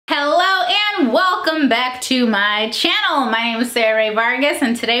welcome back to my channel. My name is Rae Vargas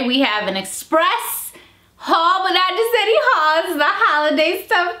and today we have an express haul, but not just any haul. It's the holiday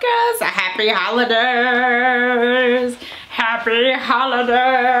stuff, girls. So happy holidays. Happy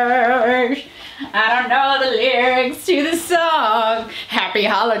holidays. I don't know the lyrics to the song. Happy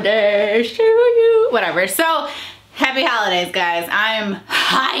holidays to you. Whatever. So happy holidays, guys. I'm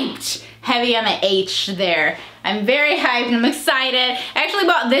hyped. Heavy on the H there. I'm very hyped and I'm excited. I actually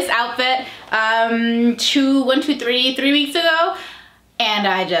bought this outfit 3 weeks ago, and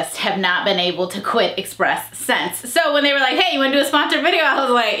I just have not been able to quit Express since. So when they were like, hey, you wanna do a sponsored video? I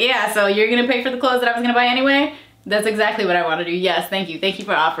was like, yeah, so you're gonna pay for the clothes that I was gonna buy anyway? That's exactly what I wanna do. Yes, thank you. Thank you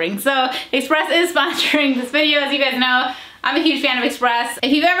for offering. So Express is sponsoring this video. As you guys know, I'm a huge fan of Express.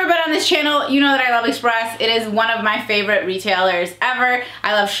 If you've ever been on this channel, you know that I love Express. It is one of my favorite retailers ever.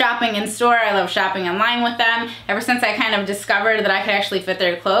 I love shopping in store. I love shopping online with them. Ever since I kind of discovered that I could actually fit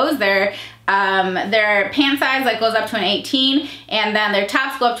their clothes, their pant size like goes up to an 18, and then their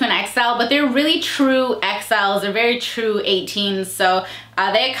tops go up to an XL, but they're really true XLs. They're very true 18s, so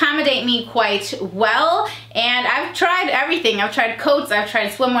they accommodate me quite well. And I've tried everything. I've tried coats, I've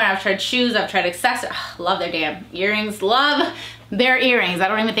tried swimwear, I've tried shoes, I've tried accessories. Love their damn earrings. Love their earrings. I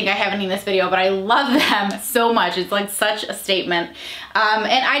don't even think I have any in this video, but I love them so much. It's like such a statement.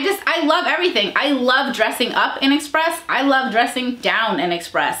 And I love everything. I love dressing up in Express. I love dressing down in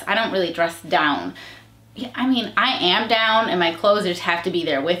Express. I don't really dress down. I mean, I am down and my clothes just have to be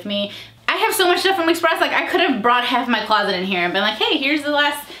there with me. I have so much stuff from Express. Like I could have brought half my closet in here and been like, hey, here's the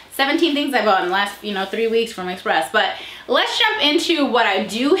last 17 things I bought in the last, 3 weeks from Express. But let's jump into what I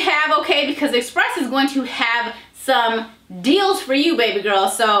do have, okay? Because Express is going to have some deals for you, baby girl.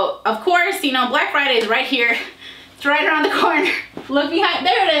 So of course, Black Friday is right here. It's right around the corner. Look behind,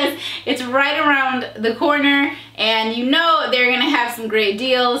 there it is. It's right around the corner, and they're gonna have some great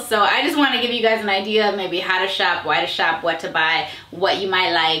deals. So I just want to give you guys an idea of maybe how to shop, why to shop, what to buy, what you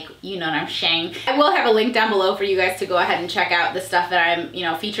might like, you know what I'm saying. I will have a link down below for you guys to go ahead and check out the stuff that I'm,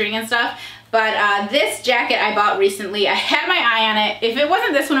 featuring and stuff. But this jacket I bought recently, I had my eye on it. If it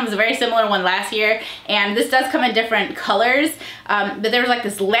wasn't this one, it was a very similar one last year. And this does come in different colors. But there was like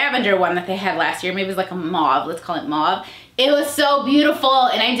this lavender one that they had last year. Maybe it was like a mauve, let's call it mauve. It was so beautiful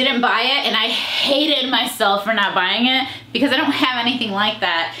and I didn't buy it, and I hated myself for not buying it because I don't have anything like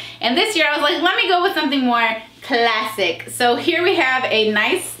that. And this year I was like, let me go with something more classic. So here we have a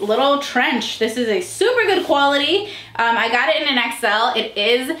nice little trench. This is a super good quality. I got it in an XL. It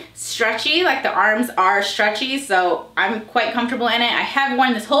is stretchy, like the arms are stretchy, so I'm quite comfortable in it. I have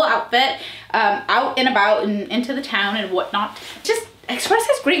worn this whole outfit out and about and into the town and whatnot. Just Express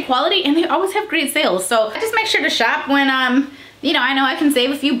has great quality and they always have great sales. So just make sure to shop when I know I can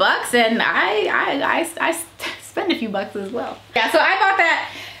save a few bucks, and I spend a few bucks as well. Yeah, so I bought that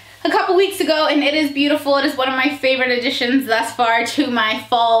a couple weeks ago and it is beautiful. It is one of my favorite additions thus far to my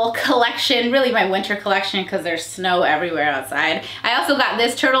fall collection, really my winter collection because there's snow everywhere outside. I also got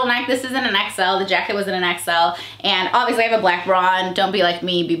this turtleneck. This is in an XL. The jacket was in an XL, and obviously I have a black bra on. Don't be like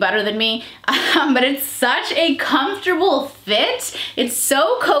me, be better than me. But it's such a comfortable fit. It's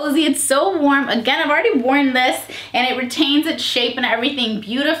so cozy, it's so warm. Again, I've already worn this and it retains its shape and everything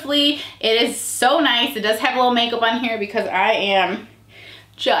beautifully. It is so nice. It does have a little makeup on here because I am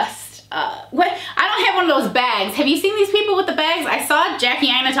just I don't have one of those bags. Have you seen these people with the bags? I saw Jackie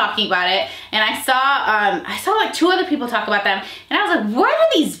Aina talking about it, and I saw like 2 other people talk about them, and I was like, what are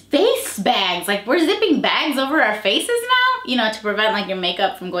these face bags? Like, we're zipping bags over our faces now, to prevent like your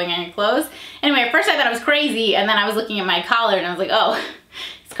makeup from going on your clothes. Anyway, at first I thought I was crazy, and then I was looking at my collar and I was like, oh,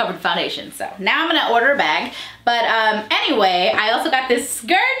 it's covered in foundation. So now I'm gonna order a bag. But anyway, I also got this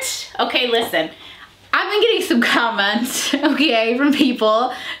skirt. Okay, listen. I've been getting some comments, okay, from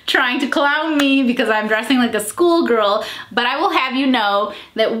people trying to clown me because I'm dressing like a schoolgirl, but I will have you know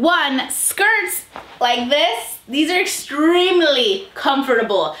that skirts like this, these are extremely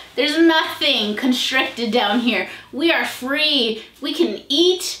comfortable. There's nothing constricted down here. We are free. We can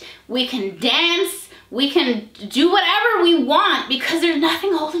eat, we can dance, we can do whatever we want because there's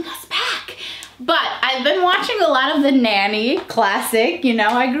nothing holding us back. But I've been watching a lot of The Nanny, classic,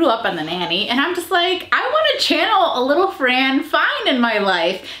 I grew up on The Nanny, and I'm just like, I want to channel a little Fran Fine in my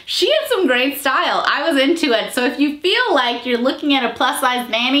life. She had some great style. I was into it. So if you feel like you're looking at a plus size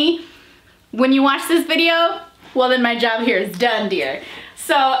nanny when you watch this video, well then my job here is done, dear.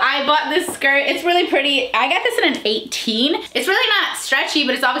 So I bought this skirt. It's really pretty. I got this in an 18. It's really not stretchy,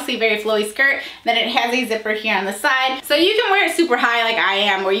 but it's obviously a very flowy skirt. Then it has a zipper here on the side. So you can wear it super high like I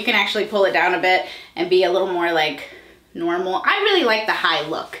am, or you can actually pull it down a bit and be a little more like normal. I really like the high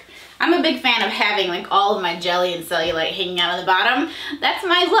look. I'm a big fan of having like all of my jelly and cellulite hanging out of the bottom. That's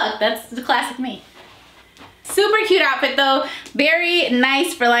my look. That's the classic me. Super cute outfit though. Very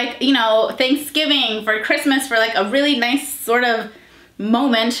nice for like, you know, Thanksgiving, for Christmas, for like a really nice sort of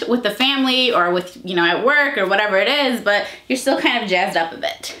moment with the family or with, you know, at work or whatever it is, but you're still kind of jazzed up a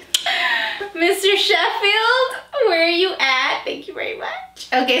bit. Mr. Sheffield, where are you at? Thank you very much.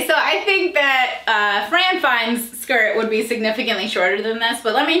 Okay, so I think that Fran Fine's skirt would be significantly shorter than this,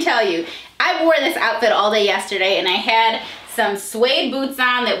 but let me tell you, I wore this outfit all day yesterday and I had some suede boots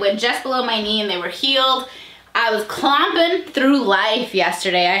on that went just below my knee and they were heeled. I was clomping through life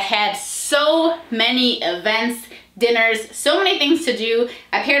yesterday. I had so many events, dinners, so many things to do.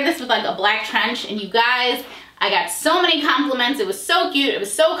 I paired this with like a black trench and you guys, I got so many compliments. It was so cute. It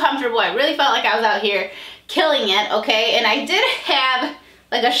was so comfortable. I really felt like I was out here killing it, okay? And I did have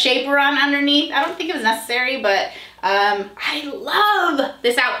like a shaper on underneath. I don't think it was necessary, but I love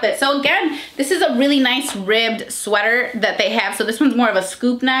this outfit. So again, this is a really nice ribbed sweater that they have. So this one's more of a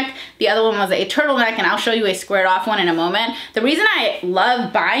scoop neck. The other one was a turtleneck, and I'll show you a squared off one in a moment. The reason I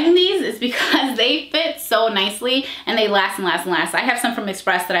love buying these is because they fit so nicely and they last and last and last. I have some from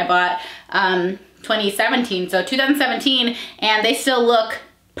Express that I bought 2017, so 2017, and they still look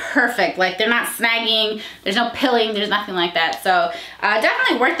perfect. Like they're not snagging, there's no pilling, there's nothing like that. So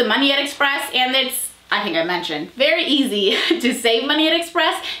definitely worth the money at Express, and it's, I think I mentioned, very easy to save money at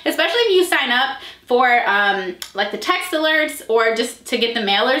Express, especially if you sign up for like the text alerts or just to get the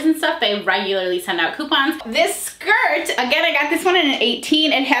mailers and stuff. They regularly send out coupons. This skirt, again, I got this one in an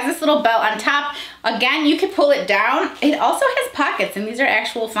 18. It has this little belt on top. Again, you can pull it down. It also has pockets, and these are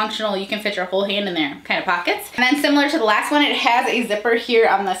actual functional, you can fit your whole hand in there kind of pockets. And then similar to the last one, it has a zipper here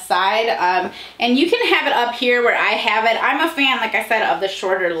on the side, and you can have it up here where I have it. I'm a fan, like I said, of the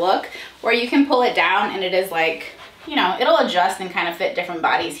shorter look, where you can pull it down and it is like, you know, it'll adjust and kind of fit different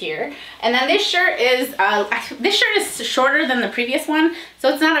bodies here. And then this shirt is shorter than the previous one, so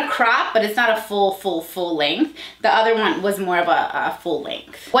it's not a crop, but it's not a full length. The other one was more of a full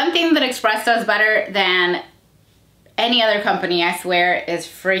length. One thing that Express does better than any other company, I swear, is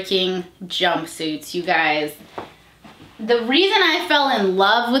freaking jumpsuits. You guys, the reason I fell in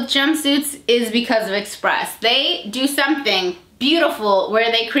love with jumpsuits is because of Express. They do something beautiful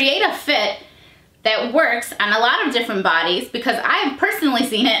where they create a fit that works on a lot of different bodies, because I've personally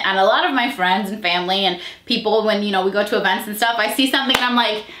seen it on a lot of my friends and family and people when, you know, we go to events and stuff. I see something and I'm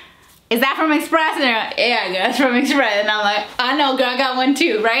like, is that from Express? And they're like, yeah, that's from Express. And I'm like, I know, girl, I got one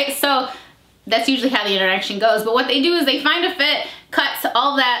too, right? So that's usually how the interaction goes. But what they do is they find a fit, cuts,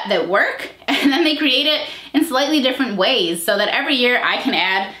 all that work, and then they create it in slightly different ways so that every year I can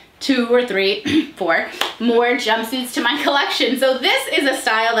add 2 or 3, 4 more jumpsuits to my collection. So this is a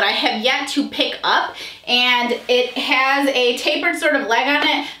style that I have yet to pick up, and it has a tapered sort of leg on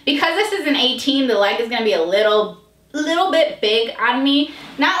it. Because this is an 18, the leg is gonna be a little bit big on me.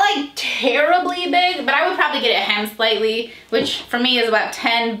 Not like terribly big, but I would probably get it hemmed slightly, which for me is about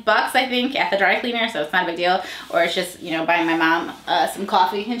 10 bucks, I think, at the dry cleaner, so it's not a big deal. Or it's just, you know, buying my mom some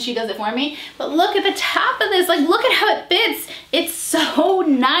coffee and she does it for me. But look at the top of this, like look at how it fits. It's so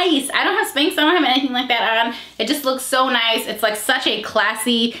nice. I don't have Spanx, I don't have anything like that on. It just looks so nice. It's like such a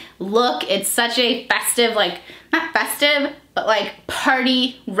classy look. It's such a festive, like, not festive, but like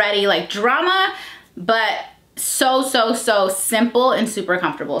party ready, like drama, but so simple and super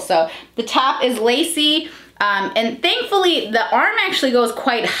comfortable. So the top is lacy, and thankfully the arm actually goes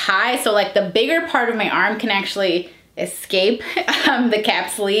quite high, so like the bigger part of my arm can actually escape the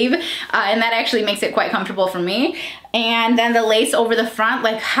cap sleeve, and that actually makes it quite comfortable for me. And then the lace over the front,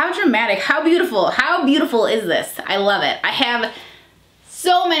 like how dramatic, how beautiful is this? I love it. I have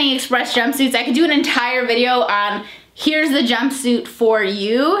so many Express jumpsuits. I could do an entire video on here's the jumpsuit for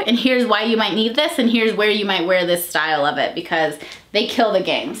you, and here's why you might need this, and here's where you might wear this style of it, because they kill the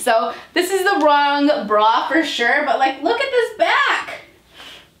game. So this is the wrong bra for sure, but like look at this back.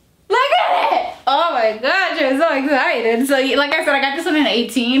 Look at it! Oh my gosh, I'm so excited. So like I said, I got this one in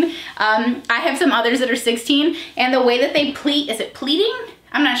 18. I have some others that are 16, and the way that they pleat, is it pleating?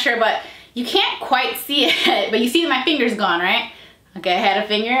 I'm not sure, but you can't quite see it, but you see my finger's gone, right? Okay, I had a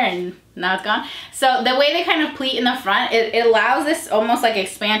finger and now it's gone. So the way they kind of pleat in the front, it allows this almost like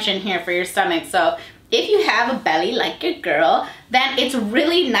expansion here for your stomach. So if you have a belly like your girl, then it's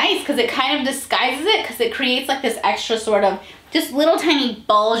really nice because it kind of disguises it, because it creates like this extra sort of just little tiny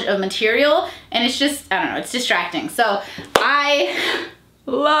bulge of material, and it's just, I don't know, it's distracting. So I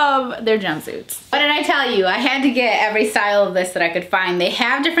love their jumpsuits. What did I tell you? I had to get every style of this that I could find. They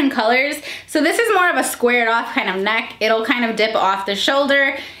have different colors. So this is more of a squared off kind of neck. It'll kind of dip off the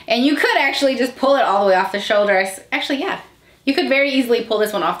shoulder, and you could actually just pull it all the way off the shoulder. Actually, yeah, you could very easily pull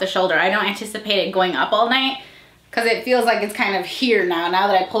this one off the shoulder. I don't anticipate it going up all night, because it feels like it's kind of here now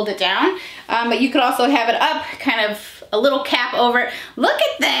that I pulled it down. But you could also have it up, kind of a little cap over it. Look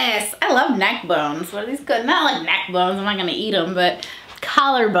at this. I love neck bones. What are these good? Not like neck bones, I'm not gonna eat them, but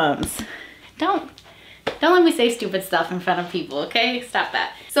collar bones. Don't let me say stupid stuff in front of people, okay? Stop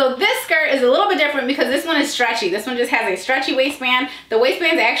that. So this skirt is a little bit different because this one is stretchy. This one just has a stretchy waistband. The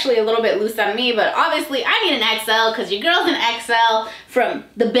waistband's actually a little bit loose on me, but obviously I need an XL because your girl's an XL from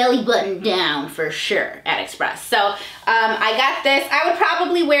the belly button down for sure at Express. So I got this. I would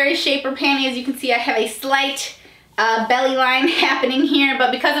probably wear a shaper panty. As you can see, I have a slight belly line happening here,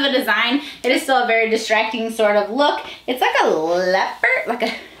 but because of the design, it is still a very distracting sort of look. It's like a leopard,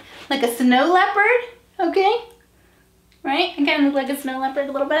 like a snow leopard. Okay, right? I kind of look like a snow leopard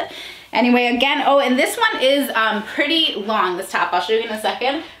a little bit. Anyway, again, oh, and this one is pretty long, this top. I'll show you in a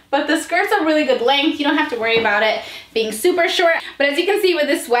second. But the skirt's a really good length. You don't have to worry about it being super short. But as you can see with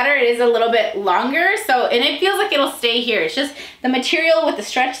this sweater, it is a little bit longer. So, and it feels like it'll stay here. It's just the material with the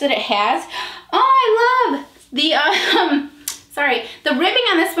stretch that it has. Oh, I love the, the ribbing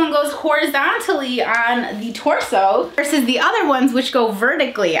on this one goes horizontally on the torso versus the other ones which go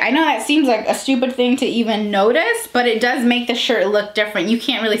vertically. I know that seems like a stupid thing to even notice, but it does make the shirt look different. You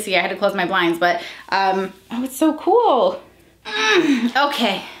can't really see, I had to close my blinds, but oh, it's so cool.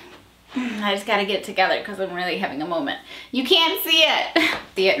 Okay, I just gotta get it together because I'm really having a moment. You can't see it.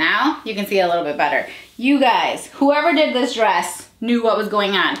 See it now? You can see it a little bit better. You guys, whoever did this dress knew what was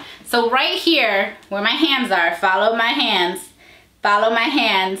going on. So right here, where my hands are, follow my hands. Follow my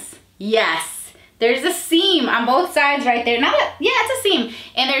hands. Yes. There's a seam on both sides right there. It's a seam.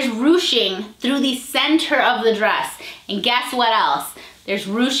 And there's ruching through the center of the dress. And guess what else? There's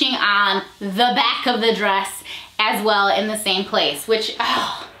ruching on the back of the dress as well in the same place. Which,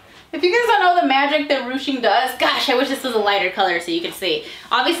 oh, if you guys don't know the magic that ruching does, gosh, I wish this was a lighter color so you could see.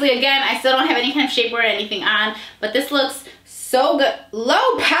 Obviously, again, I still don't have any kind of shapewear or anything on, but this looks so good.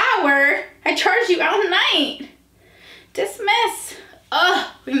 Low power. I charged you all night. Dismiss.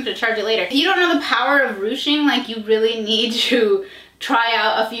 Ugh, we're gonna have to charge it later. If you don't know the power of ruching, like, you really need to try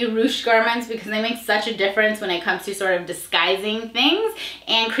out a few ruched garments because they make such a difference when it comes to sort of disguising things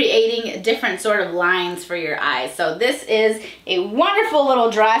and creating different sort of lines for your eyes. So this is a wonderful little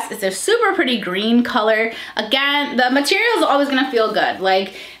dress. It's a super pretty green color. Again, the material is always gonna feel good.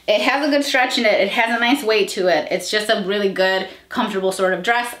 Like, it has a good stretch in it. It has a nice weight to it. It's just a really good, comfortable sort of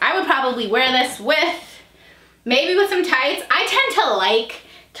dress. I would probably wear this maybe with some tights. I tend to like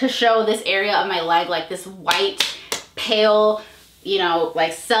to show this area of my leg, like this white, pale, you know,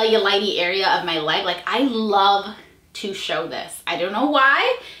 like cellulite-y area of my leg. Like, I love to show this. I don't know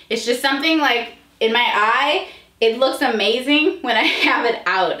why. It's just something like in my eye, it looks amazing when I have it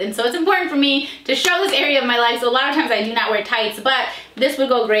out. And so it's important for me to show this area of my leg. So a lot of times I do not wear tights, but this would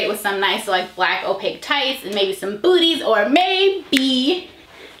go great with some nice like black opaque tights and maybe some booties, or maybe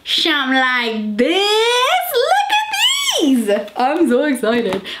something like this. Look at these. I'm so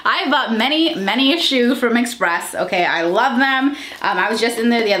excited. I bought many a shoe from Express. Okay, I love them. I was just in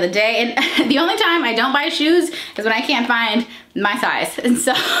there the other day, and the only time I don't buy shoes is when I can't find my size. And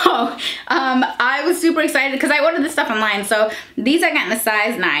so I was super excited because I ordered this stuff online. So these I got in a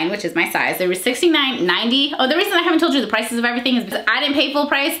size 9, which is my size. They were $69.90. Oh, the reason I haven't told you the prices of everything is because I didn't pay full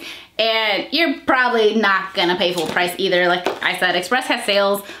price, and you're probably not gonna pay full price either. Like I said, Express has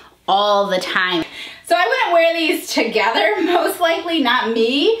sales all the time. So I wouldn't wear these together, most likely, not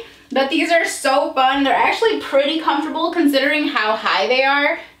me, but these are so fun. They're actually pretty comfortable considering how high they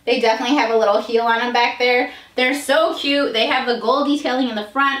are. They definitely have a little heel on them back there. They're so cute. They have the gold detailing in the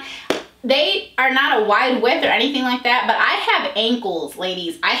front. They are not a wide width or anything like that, but I have ankles,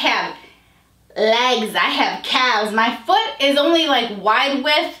 ladies. I have legs. I have calves. My foot is only like wide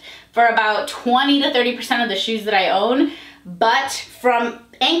width for about 20 to 30% of the shoes that I own, but from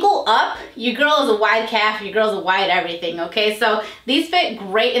ankle up, your girl is a wide calf, your girl's a wide everything, okay? So these fit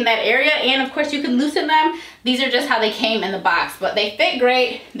great in that area, and of course you can loosen them. These are just how they came in the box, but they fit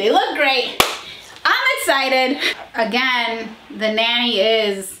great, they look great. I'm excited. Again, the nanny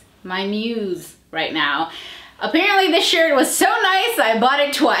is my muse right now. Apparently this shirt was so nice, I bought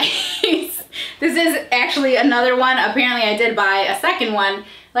it twice. This is actually another one. Apparently I did buy a second one.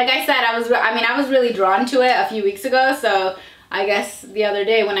 Like I said, I was really drawn to it a few weeks ago, so I guess the other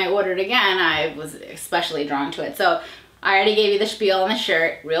day when I ordered again, I was especially drawn to it. So I already gave you the spiel on the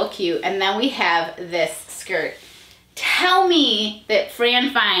shirt, real cute. And then we have this skirt. Tell me that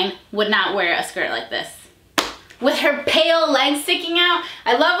Fran Fine would not wear a skirt like this. With her pale legs sticking out.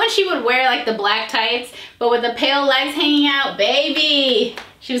 I love when she would wear like the black tights, but with the pale legs hanging out, baby,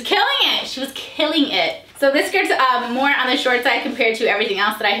 she was killing it. She was killing it. So this skirt's more on the short side compared to everything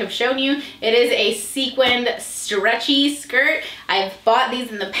else that I have shown you. It is a sequined stretchy skirt. I've bought these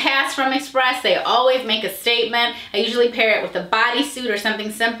in the past from Express. They always make a statement. I usually pair it with a bodysuit or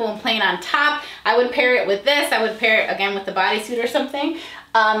something simple and plain on top. I would pair it with this. I would pair it again with the bodysuit or something.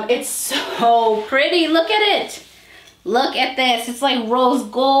 It's so pretty. Look at it. Look at this. It's like rose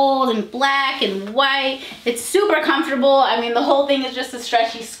gold and black and white. It's super comfortable. I mean, the whole thing is just a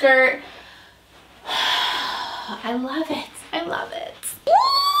stretchy skirt. I love it. I love it. Ooh,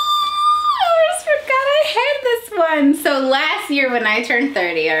 I just forgot I had this one. So last year when I turned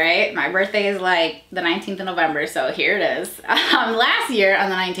 30, all right, my birthday is like the 19th of November, so here it is. Last year on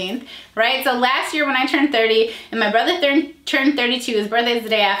the 19th, right? So last year when I turned 30 and my brother turned 32, his birthday is the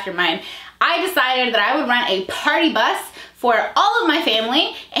day after mine, I decided that I would rent a party bus for all of my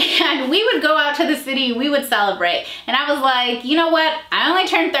family and we would go out to the city, we would celebrate. And I was like, you know what? I only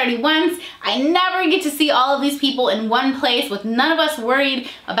turned 30 once. I never get to see all of these people in one place with none of us worried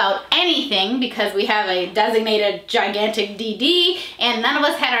about anything because we have a designated gigantic DD and none of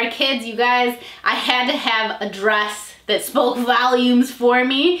us had our kids, you guys. I had to have a dress that spoke volumes for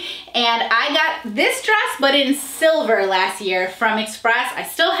me. And I got this dress, but in silver last year from Express. I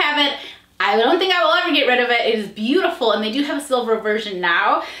still have it. I don't think I will ever get rid of it. It is beautiful and they do have a silver version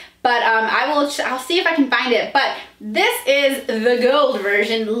now, but I'll see if I can find it. But this is the gold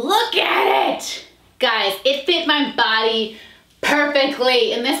version. Look at it. Guys, it fit my body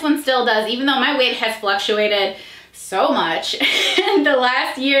perfectly and this one still does, even though my weight has fluctuated so much in the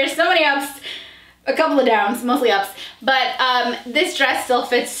last year. So many ups, a couple of downs, mostly ups, but this dress still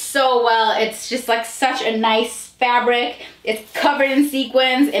fits so well. It's just like such a nice fabric. It's covered in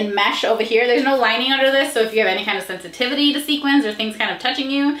sequins and mesh over here. There's no lining under this, so if you have any kind of sensitivity to sequins or things kind of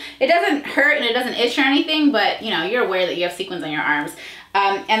touching you, it doesn't hurt and it doesn't itch or anything, but you know, you're aware that you have sequins on your arms.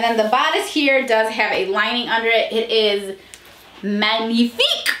 And then the bodice here does have a lining under it. It is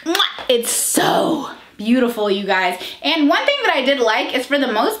magnifique. It's so beautiful, you guys. And one thing that I did like is for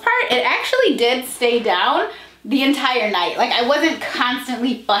the most part, it actually did stay down the entire night. Like I wasn't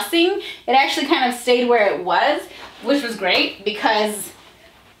constantly fussing. It actually kind of stayed where it was, which was great because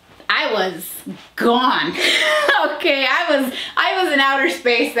I was gone. Okay, I was in outer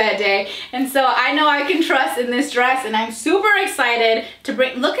space that day. And so I know I can trust in this dress and I'm super excited to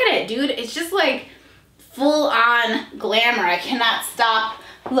bring, look at it, dude. It's just like full on glamour. I cannot stop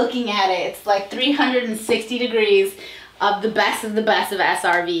looking at it. It's like 360 degrees of the best of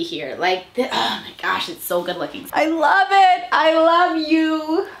SRV here. Like, oh my gosh, it's so good looking. I love it. I love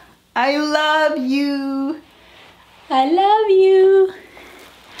you. I love you. I love you.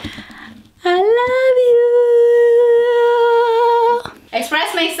 I love you.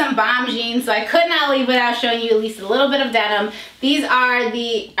 Express makes some bomb jeans, so I could not leave without showing you at least a little bit of denim. These are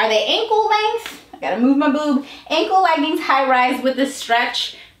they ankle length? I gotta move my boob. Ankle leggings high rise with the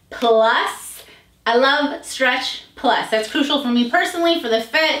stretch plus. I love stretch plus. That's crucial for me personally for the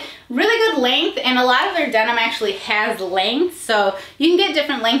fit. Really good length, and a lot of their denim actually has length, so you can get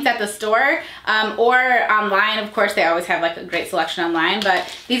different lengths at the store or online. Of course, they always have like a great selection online,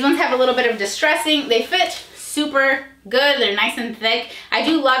 but these ones have a little bit of distressing. They fit super good. They're nice and thick. I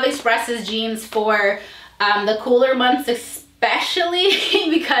do love Express's jeans for the cooler months, especially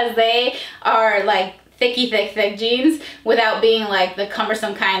because they are like thick jeans without being like the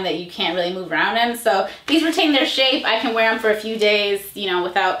cumbersome kind that you can't really move around in. So these retain their shape. I can wear them for a few days, you know,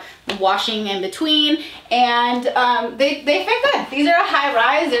 without washing in between, and they fit good. These are a high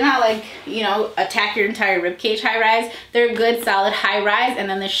rise. They're not like, you know, attack your entire ribcage high rise. They're a good solid high rise. And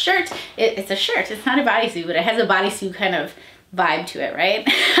then the shirt, it's a shirt. It's not a bodysuit, but it has a bodysuit kind of vibe to it, right?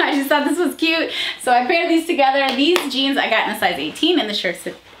 I just thought this was cute, so I paired these together. These jeans I got in a size 18 and the shirt's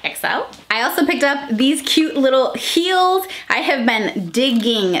XL. I also picked up these cute little heels. I have been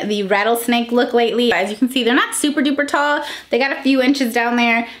digging the rattlesnake look lately. As you can see, they're not super duper tall. They got a few inches down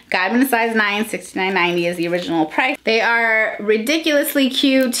there. Got them in a size 9, $69.90 is the original price. They are ridiculously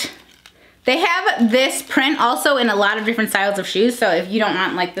cute. They have this print also in a lot of different styles of shoes, so if you don't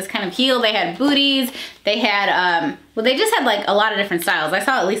want like this kind of heel, they had booties, they had, well, they just had like a lot of different styles. I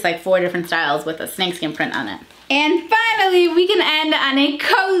saw at least like 4 different styles with a snakeskin print on it. And finally, we can end on a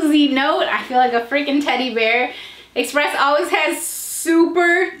cozy note. I feel like a freaking teddy bear. Express always has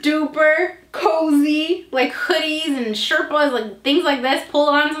super duper cozy like hoodies and sherpas, like things like this,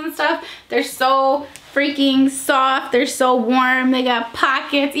 pull-ons and stuff. They're so freaking soft. They're so warm. They got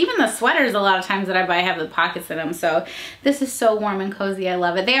pockets. Even the sweaters a lot of times that I buy have the pockets in them. So this is so warm and cozy. I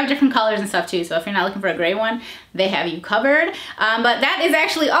love it. They have different colors and stuff too. So if you're not looking for a gray one, they have you covered. But that is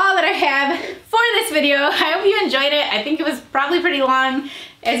actually all that I have for this video. I hope you enjoyed it. I think it was probably pretty long.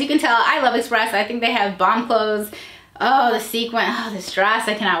 As you can tell, I love Express. I think they have bomb clothes. Oh, the sequin. Oh, this dress.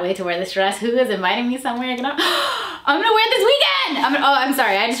 I cannot wait to wear this dress. Who is inviting me somewhere? I'm gonna wear it this weekend. I'm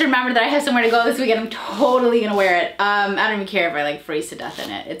sorry. I just remembered that I have somewhere to go this weekend. I'm totally gonna wear it. I don't even care if I like freeze to death in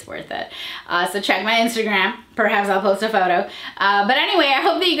it. It's worth it. So check my Instagram. Perhaps I'll post a photo. But anyway, I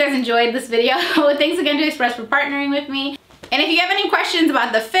hope that you guys enjoyed this video. Thanks again to Express for partnering with me. And if you have any questions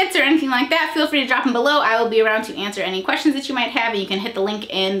about the fits or anything like that, feel free to drop them below. I will be around to answer any questions that you might have. And you can hit the link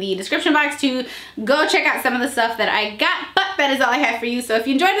in the description box to go check out some of the stuff that I got. But that is all I have for you. So if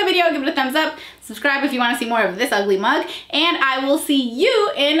you enjoyed the video, give it a thumbs up. Subscribe if you want to see more of this ugly mug. And I will see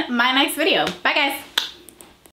you in my next video. Bye, guys.